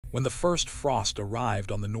When the first frost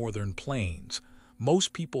arrived on the northern plains,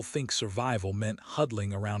 most people think survival meant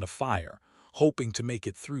huddling around a fire, hoping to make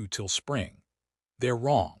it through till spring. They're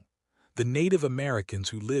wrong. The Native Americans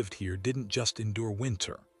who lived here didn't just endure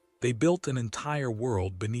winter. They built an entire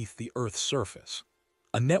world beneath the Earth's surface.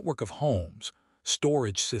 A network of homes,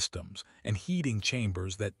 storage systems, and heating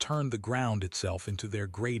chambers that turned the ground itself into their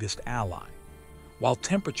greatest ally. While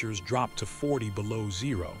temperatures dropped to 40 below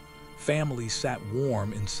zero, families sat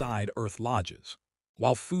warm inside earth lodges.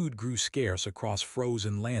 While food grew scarce across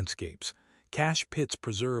frozen landscapes, cache pits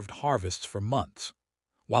preserved harvests for months.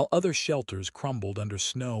 While other shelters crumbled under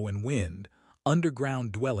snow and wind,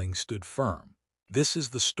 underground dwellings stood firm. This is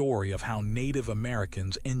the story of how Native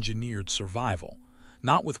Americans engineered survival,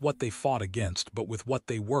 not with what they fought against, but with what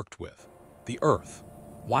they worked with: the earth.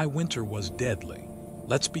 Why winter was deadly.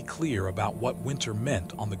 Let's be clear about what winter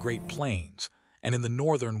meant on the Great Plains and in the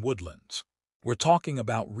northern woodlands. We're talking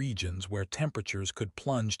about regions where temperatures could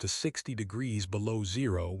plunge to 60 degrees below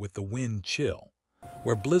zero with the wind chill,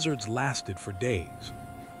 where blizzards lasted for days,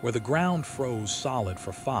 where the ground froze solid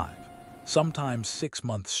for 5, sometimes 6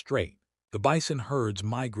 months straight. The bison herds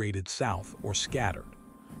migrated south or scattered.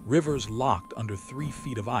 Rivers locked under 3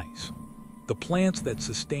 feet of ice. The plants that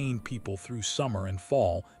sustained people through summer and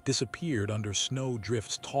fall disappeared under snow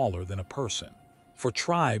drifts taller than a person. For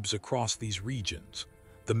tribes across these regions,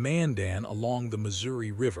 the Mandan along the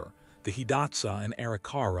Missouri River, the Hidatsa and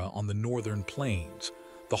Arikara on the northern plains,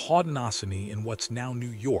 the Haudenosaunee in what's now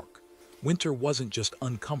New York, winter wasn't just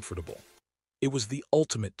uncomfortable. It was the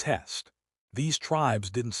ultimate test. These tribes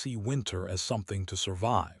didn't see winter as something to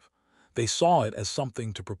survive. They saw it as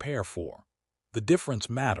something to prepare for. The difference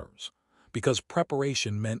matters, because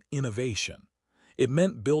preparation meant innovation. It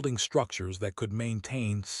meant building structures that could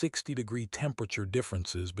maintain 60-degree temperature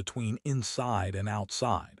differences between inside and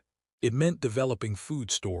outside. It meant developing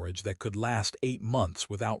food storage that could last 8 months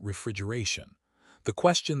without refrigeration. The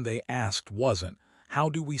question they asked wasn't, how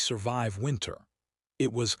do we survive winter?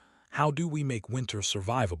 It was, how do we make winter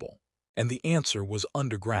survivable? And the answer was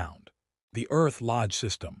underground. The Earth Lodge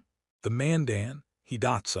System. The Mandan,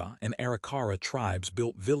 Hidatsa, and Arikara tribes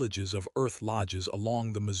built villages of earth lodges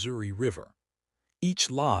along the Missouri River.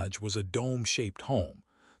 Each lodge was a dome-shaped home,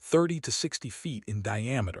 30 to 60 feet in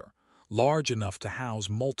diameter, large enough to house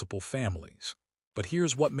multiple families. But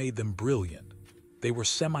here's what made them brilliant. They were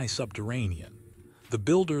semi-subterranean. The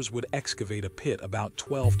builders would excavate a pit about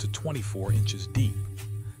 12 to 24 inches deep.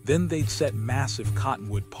 Then they'd set massive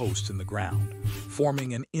cottonwood posts in the ground,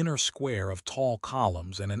 forming an inner square of tall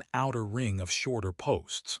columns and an outer ring of shorter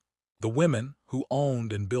posts. The women, who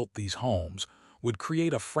owned and built these homes, would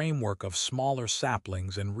create a framework of smaller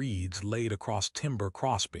saplings and reeds laid across timber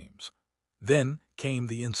crossbeams. Then came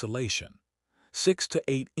the insulation. 6 to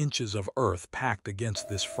 8 inches of earth packed against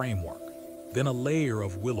this framework, then a layer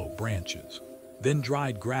of willow branches, then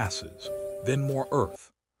dried grasses, then more earth.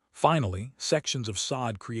 Finally, sections of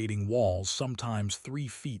sod creating walls sometimes 3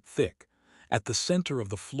 feet thick. At the center of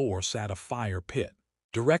the floor sat a fire pit.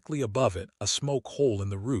 Directly above it, a smoke hole in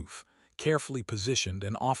the roof, carefully positioned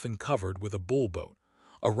and often covered with a bull boat,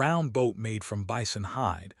 a round boat made from bison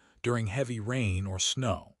hide during heavy rain or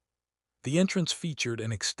snow. The entrance featured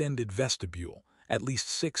an extended vestibule, at least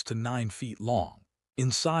 6 to 9 feet long.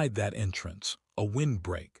 Inside that entrance, a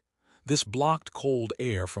windbreak. This blocked cold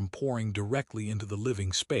air from pouring directly into the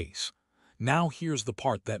living space. Now here's the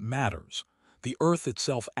part that matters. The earth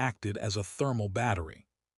itself acted as a thermal battery.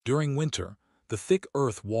 During winter, the thick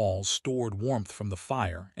earth walls stored warmth from the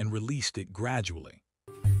fire and released it gradually.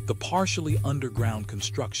 The partially underground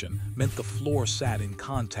construction meant the floor sat in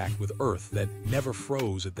contact with earth that never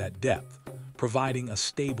froze at that depth, providing a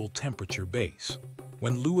stable temperature base.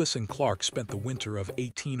 When Lewis and Clark spent the winter of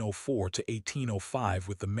 1804 to 1805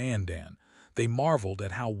 with the Mandan, they marveled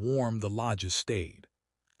at how warm the lodges stayed.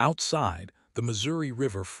 Outside, the Missouri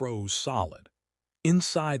River froze solid.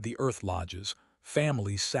 Inside the earth lodges,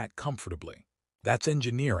 families sat comfortably. That's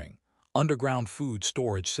engineering, underground food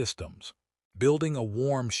storage systems. Building a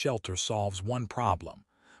warm shelter solves one problem,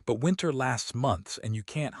 but winter lasts months and you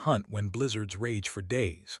can't hunt when blizzards rage for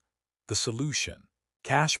days. The solution: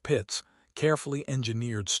 cache pits, carefully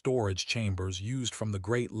engineered storage chambers used from the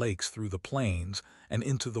Great Lakes through the plains and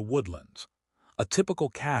into the woodlands. A typical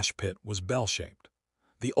cache pit was bell-shaped.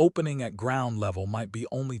 The opening at ground level might be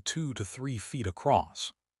only 2 to 3 feet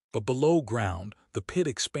across, but below ground, the pit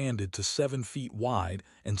expanded to 7 feet wide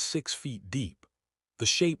and 6 feet deep. The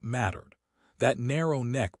shape mattered. That narrow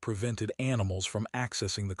neck prevented animals from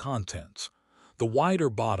accessing the contents. The wider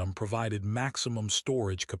bottom provided maximum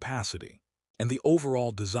storage capacity, and the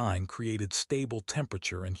overall design created stable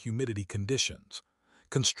temperature and humidity conditions.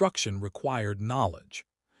 Construction required knowledge.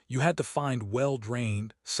 You had to find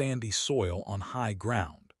well-drained, sandy soil on high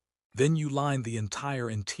ground. Then you lined the entire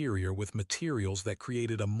interior with materials that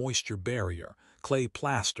created a moisture barrier: clay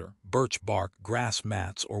plaster, birch bark, grass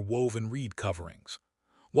mats, or woven reed coverings.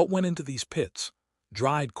 What went into these pits?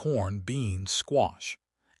 Dried corn, beans, squash,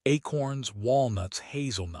 acorns, walnuts,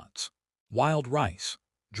 hazelnuts, wild rice,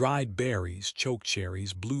 dried berries,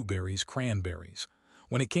 chokecherries, blueberries, cranberries.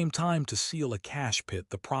 When it came time to seal a cache pit,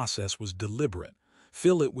 the process was deliberate.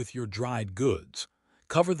 Fill it with your dried goods.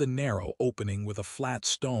 Cover the narrow opening with a flat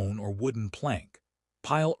stone or wooden plank.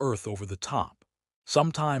 Pile earth over the top.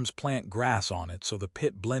 Sometimes plant grass on it so the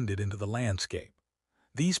pit blended into the landscape.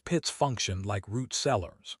 These pits functioned like root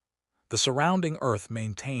cellars. The surrounding earth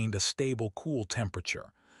maintained a stable, cool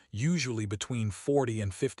temperature, usually between 40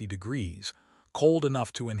 and 50 degrees, cold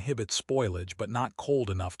enough to inhibit spoilage but not cold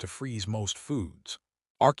enough to freeze most foods.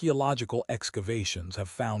 Archaeological excavations have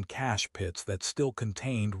found cache pits that still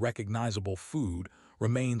contained recognizable food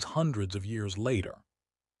remains hundreds of years later.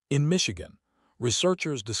 In Michigan,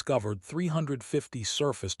 researchers discovered 350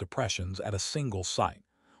 surface depressions at a single site,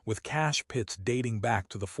 with cache pits dating back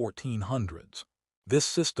to the 1400s. This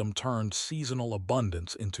system turned seasonal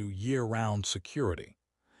abundance into year-round security.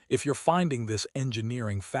 If you're finding this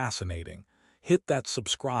engineering fascinating, hit that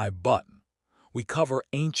subscribe button. We cover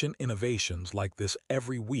ancient innovations like this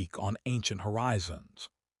every week on Ancient Horizons.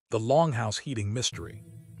 The Longhouse heating mystery.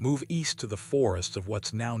 Move east to the forests of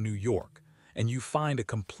what's now New York, and you find a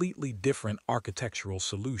completely different architectural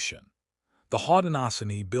solution. The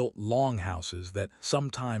Haudenosaunee built longhouses that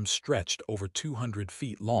sometimes stretched over 200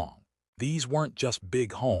 feet long. These weren't just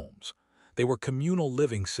big homes. They were communal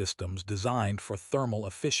living systems designed for thermal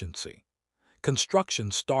efficiency.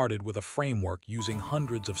 Construction started with a framework using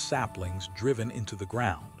hundreds of saplings driven into the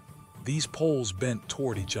ground. These poles bent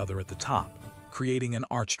toward each other at the top, creating an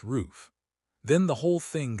arched roof. Then the whole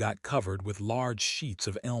thing got covered with large sheets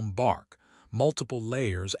of elm bark, multiple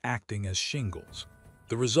layers acting as shingles.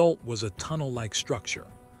 The result was a tunnel-like structure,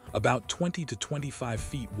 about 20 to 25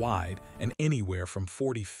 feet wide and anywhere from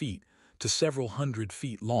 40 feet to several hundred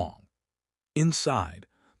feet long. Inside,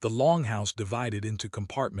 the longhouse divided into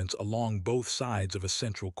compartments along both sides of a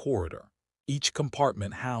central corridor. Each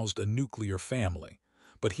compartment housed a nuclear family.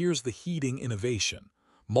 But here's the heating innovation.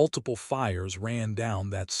 Multiple fires ran down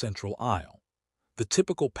that central aisle. The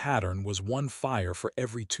typical pattern was one fire for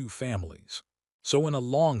every 2 families. So in a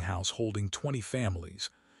longhouse holding 20 families,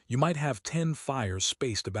 you might have 10 fires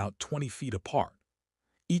spaced about 20 feet apart.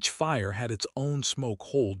 Each fire had its own smoke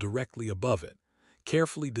hole directly above it,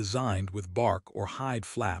 carefully designed with bark or hide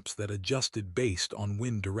flaps that adjusted based on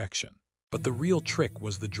wind direction. But the real trick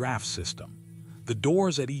was the draft system. The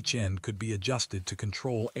doors at each end could be adjusted to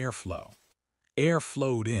control airflow. Air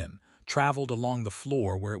flowed in, traveled along the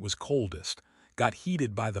floor where it was coldest, got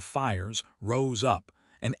heated by the fires, rose up,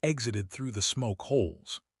 and exited through the smoke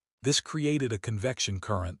holes. This created a convection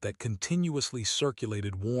current that continuously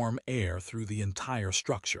circulated warm air through the entire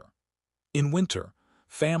structure. In winter,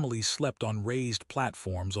 families slept on raised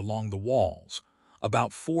platforms along the walls,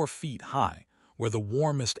 about 4 feet high, where the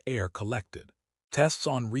warmest air collected. Tests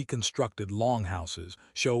on reconstructed longhouses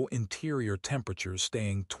show interior temperatures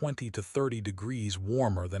staying 20 to 30 degrees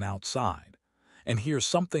warmer than outside. And here's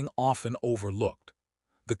something often overlooked.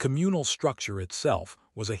 The communal structure itself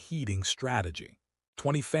was a heating strategy.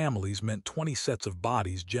 20 families meant 20 sets of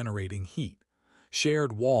bodies generating heat.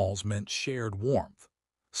 Shared walls meant shared warmth.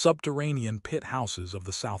 Subterranean pit houses of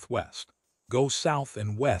the Southwest. Go south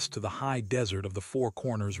and west to the high desert of the Four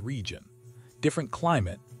Corners region. Different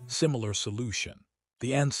climate, similar solution.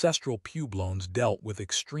 The ancestral Puebloans dealt with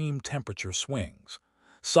extreme temperature swings.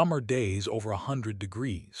 Summer days over 100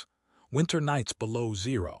 degrees. Winter nights below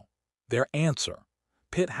zero. Their answer: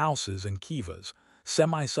 pit houses and kivas,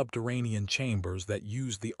 semi-subterranean chambers that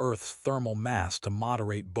used the Earth's thermal mass to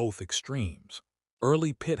moderate both extremes.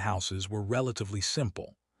 Early pit houses were relatively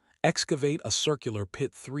simple. Excavate a circular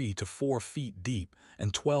pit 3 to 4 feet deep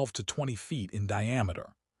and 12 to 20 feet in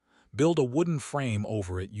diameter. Build a wooden frame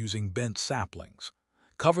over it using bent saplings.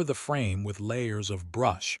 Cover the frame with layers of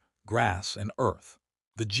brush, grass, and earth.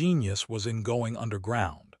 The genius was in going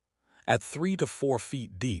underground. At 3 to 4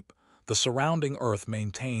 feet deep, the surrounding earth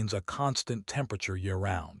maintains a constant temperature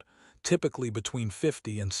year-round, typically between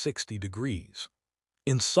 50 and 60 degrees.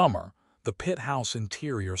 In summer, the pit house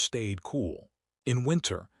interior stayed cool. In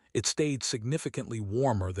winter, it stayed significantly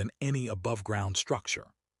warmer than any above-ground structure.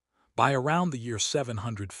 By around the year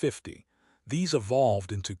 750, these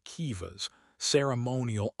evolved into kivas,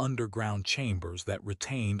 ceremonial underground chambers that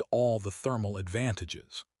retained all the thermal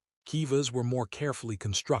advantages. Kivas were more carefully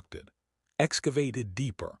constructed. excavated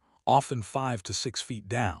deeper, often 5 to 6 feet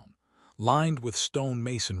down, lined with stone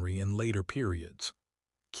masonry in later periods.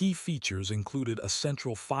 Key features included a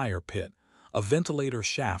central fire pit, a ventilator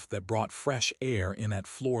shaft that brought fresh air in at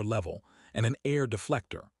floor level, and an air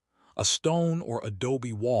deflector, a stone or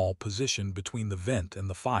adobe wall positioned between the vent and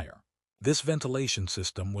the fire. This ventilation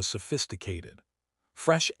system was sophisticated.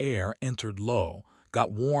 Fresh air entered low,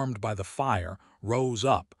 got warmed by the fire, rose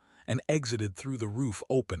up, and exited through the roof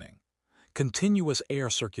opening. Continuous air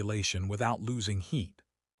circulation without losing heat.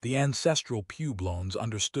 The ancestral Puebloans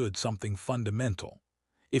understood something fundamental.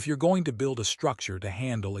 If you're going to build a structure to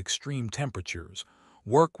handle extreme temperatures,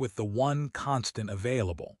 work with the one constant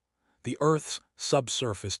available, the Earth's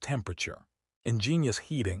subsurface temperature. Ingenious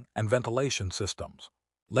heating and ventilation systems.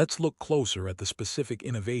 Let's look closer at the specific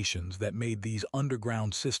innovations that made these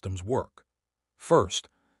underground systems work. First,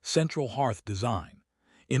 central hearth design.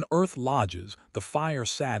 In earth lodges, the fire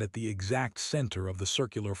sat at the exact center of the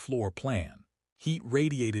circular floor plan. Heat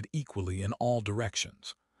radiated equally in all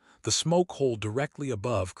directions. The smoke hole directly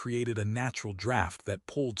above created a natural draft that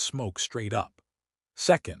pulled smoke straight up.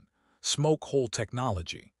 Second, smoke hole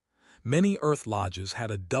technology. Many earth lodges had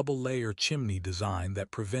a double-layer chimney design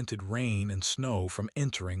that prevented rain and snow from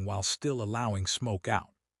entering while still allowing smoke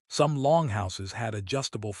out. Some longhouses had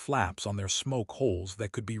adjustable flaps on their smoke holes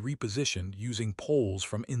that could be repositioned using poles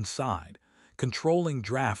from inside, controlling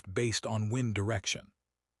draft based on wind direction.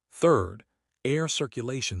 Third, air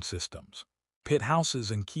circulation systems. Pit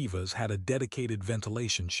houses and kivas had a dedicated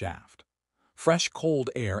ventilation shaft. Fresh cold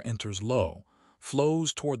air enters low,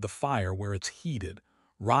 flows toward the fire where it's heated,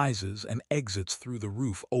 rises and exits through the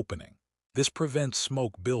roof opening. This prevents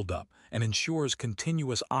smoke buildup and ensures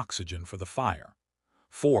continuous oxygen for the fire.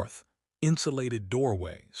 Fourth, insulated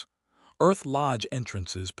doorways. Earth lodge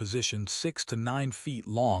entrances positioned 6 to 9 feet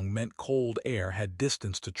long meant cold air had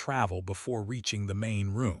distance to travel before reaching the main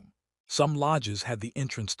room. Some lodges had the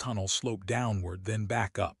entrance tunnel slope downward then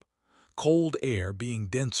back up. Cold air, being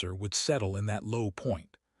denser, would settle in that low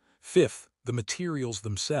point. Fifth, the materials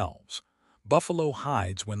themselves. Buffalo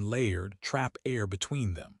hides, when layered, trap air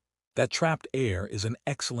between them. That trapped air is an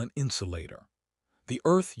excellent insulator. The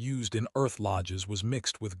earth used in earth lodges was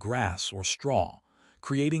mixed with grass or straw,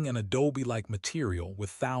 creating an adobe-like material with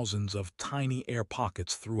thousands of tiny air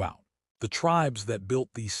pockets throughout. The tribes that built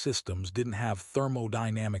these systems didn't have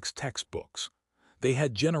thermodynamics textbooks. They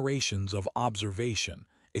had generations of observation,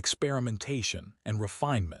 experimentation, and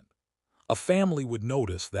refinement. A family would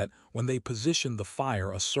notice that when they positioned the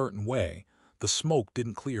fire a certain way, the smoke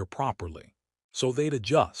didn't clear properly. So they'd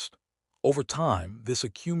adjust. Over time, this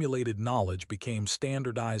accumulated knowledge became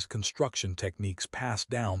standardized construction techniques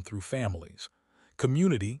passed down through families.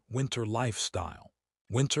 Community, winter lifestyle.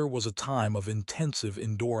 Winter was a time of intensive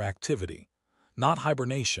indoor activity, not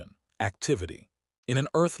hibernation, activity. In an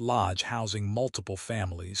earth lodge housing multiple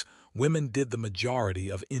families, women did the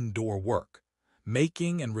majority of indoor work,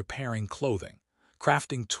 making and repairing clothing,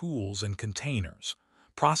 crafting tools and containers,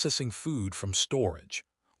 processing food from storage,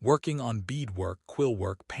 working on beadwork,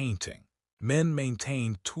 quillwork, painting. Men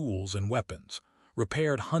maintained tools and weapons,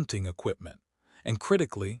 repaired hunting equipment, and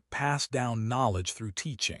critically passed down knowledge through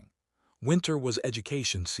teaching. Winter was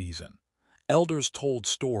education season. Elders told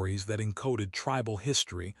stories that encoded tribal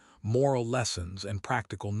history, moral lessons, and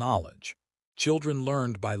practical knowledge. Children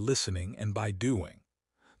learned by listening and by doing.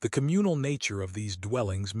 The communal nature of these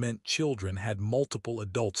dwellings meant children had multiple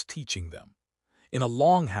adults teaching them. In a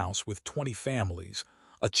longhouse with 20 families,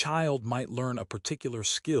 a child might learn a particular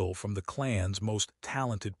skill from the clan's most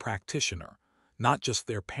talented practitioner, not just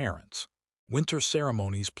their parents. Winter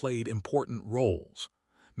ceremonies played important roles.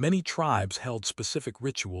 Many tribes held specific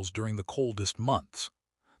rituals during the coldest months.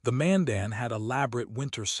 The Mandan had elaborate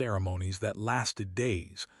winter ceremonies that lasted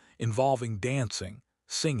days, involving dancing,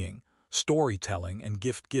 singing, storytelling, and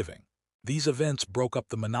gift-giving. These events broke up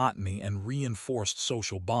the monotony and reinforced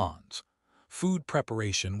social bonds. Food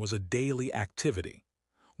preparation was a daily activity.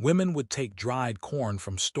 Women would take dried corn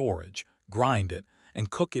from storage, grind it, and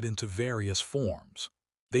cook it into various forms.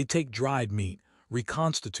 They'd take dried meat,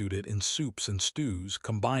 reconstitute it in soups and stews,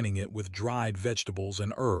 combining it with dried vegetables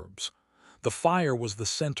and herbs. The fire was the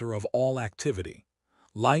center of all activity.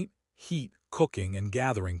 Light, heat, cooking, and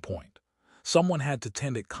gathering point. Someone had to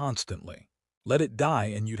tend it constantly. Let it die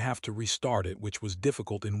and you'd have to restart it, which was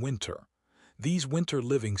difficult in winter. These winter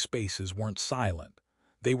living spaces weren't silent.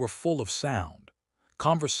 They were full of sound.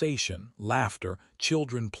 Conversation, laughter,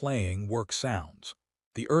 children playing, work sounds.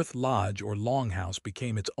 The earth lodge or longhouse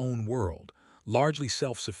became its own world, largely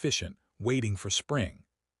self-sufficient, waiting for spring.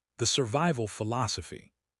 The survival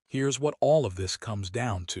philosophy. Here's what all of this comes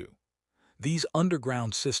down to. These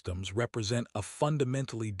underground systems represent a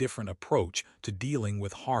fundamentally different approach to dealing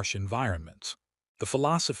with harsh environments. The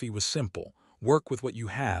philosophy was simple: work with what you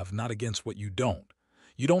have, not against what you don't.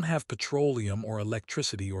 You don't have petroleum or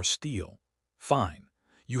electricity or steel. Fine.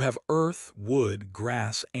 You have earth, wood,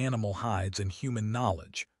 grass, animal hides, and human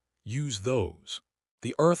knowledge. Use those.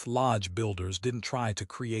 The Earth Lodge builders didn't try to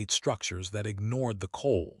create structures that ignored the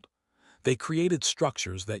cold. They created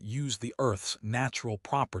structures that used the Earth's natural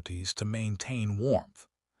properties to maintain warmth.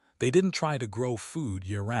 They didn't try to grow food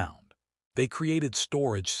year-round. They created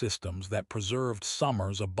storage systems that preserved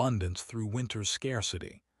summer's abundance through winter's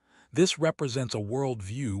scarcity. This represents a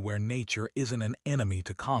worldview where nature isn't an enemy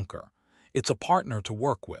to conquer. It's a partner to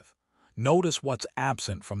work with. Notice what's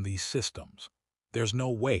absent from these systems. There's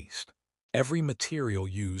no waste. Every material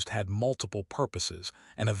used had multiple purposes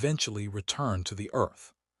and eventually returned to the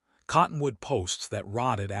earth. Cottonwood posts that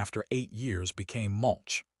rotted after 8 years became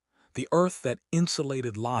mulch. The earth that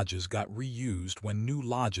insulated lodges got reused when new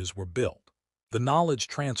lodges were built. The knowledge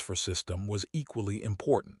transfer system was equally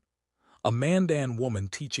important. A Mandan woman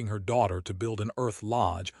teaching her daughter to build an earth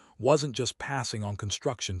lodge wasn't just passing on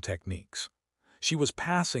construction techniques. She was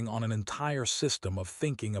passing on an entire system of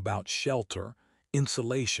thinking about shelter,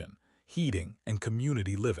 insulation, heating, and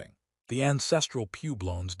community living. The ancestral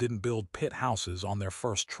Puebloans didn't build pit houses on their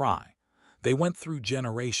first try. They went through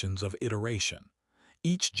generations of iteration.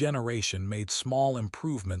 Each generation made small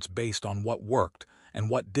improvements based on what worked and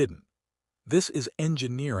what didn't. This is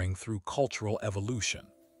engineering through cultural evolution.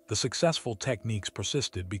 The successful techniques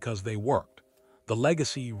persisted because they worked. The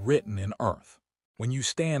legacy written in earth. When you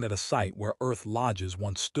stand at a site where earth lodges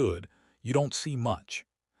once stood, you don't see much.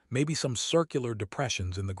 Maybe some circular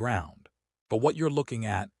depressions in the ground. But what you're looking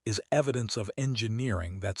at is evidence of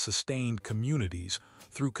engineering that sustained communities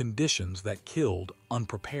through conditions that killed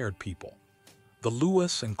unprepared people. The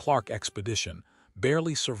Lewis and Clark expedition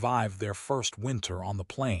barely survived their first winter on the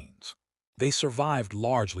plains. They survived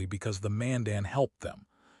largely because the Mandan helped them,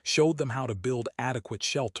 showed them how to build adequate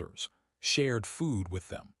shelters, shared food with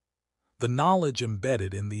them. The knowledge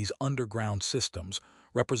embedded in these underground systems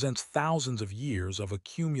represents thousands of years of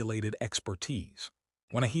accumulated expertise.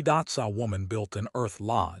 When a Hidatsa woman built an earth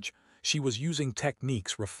lodge, she was using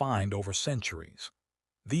techniques refined over centuries.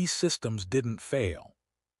 These systems didn't fail.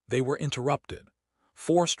 They were interrupted.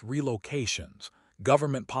 Forced relocations,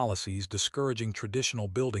 government policies discouraging traditional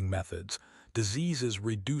building methods, diseases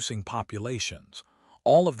reducing populations.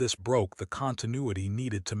 All of this broke the continuity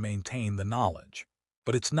needed to maintain the knowledge.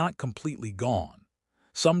 But it's not completely gone.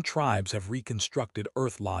 Some tribes have reconstructed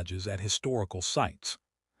earth lodges at historical sites.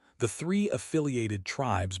 The 3 affiliated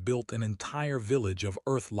tribes built an entire village of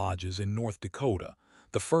earth lodges in North Dakota,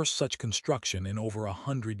 the first such construction in over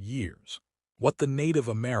 100 years. What the Native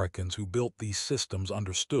Americans who built these systems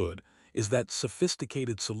understood is that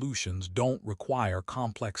sophisticated solutions don't require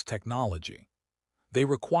complex technology. They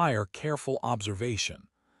require careful observation,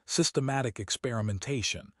 systematic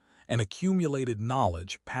experimentation, and accumulated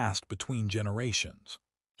knowledge passed between generations.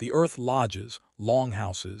 The earth lodges,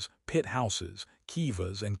 longhouses, pit houses,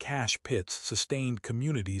 kivas, and cache pits sustained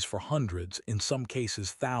communities for hundreds, in some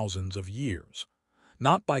cases thousands of years.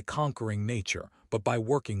 Not by conquering nature, but by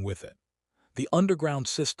working with it. The underground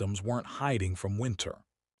systems weren't hiding from winter.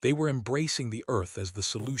 They were embracing the earth as the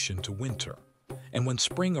solution to winter. And when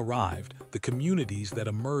spring arrived, the communities that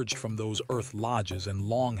emerged from those earth lodges and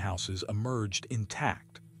longhouses emerged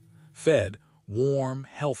intact. Fed, warm,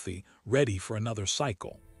 healthy, ready for another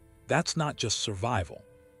cycle. That's not just survival.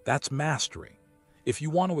 That's mastery. If you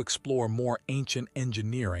want to explore more ancient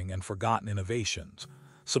engineering and forgotten innovations,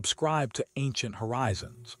 subscribe to Ancient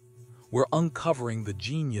Horizons. We're uncovering the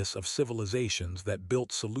genius of civilizations that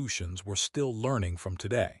built solutions we're still learning from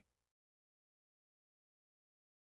today.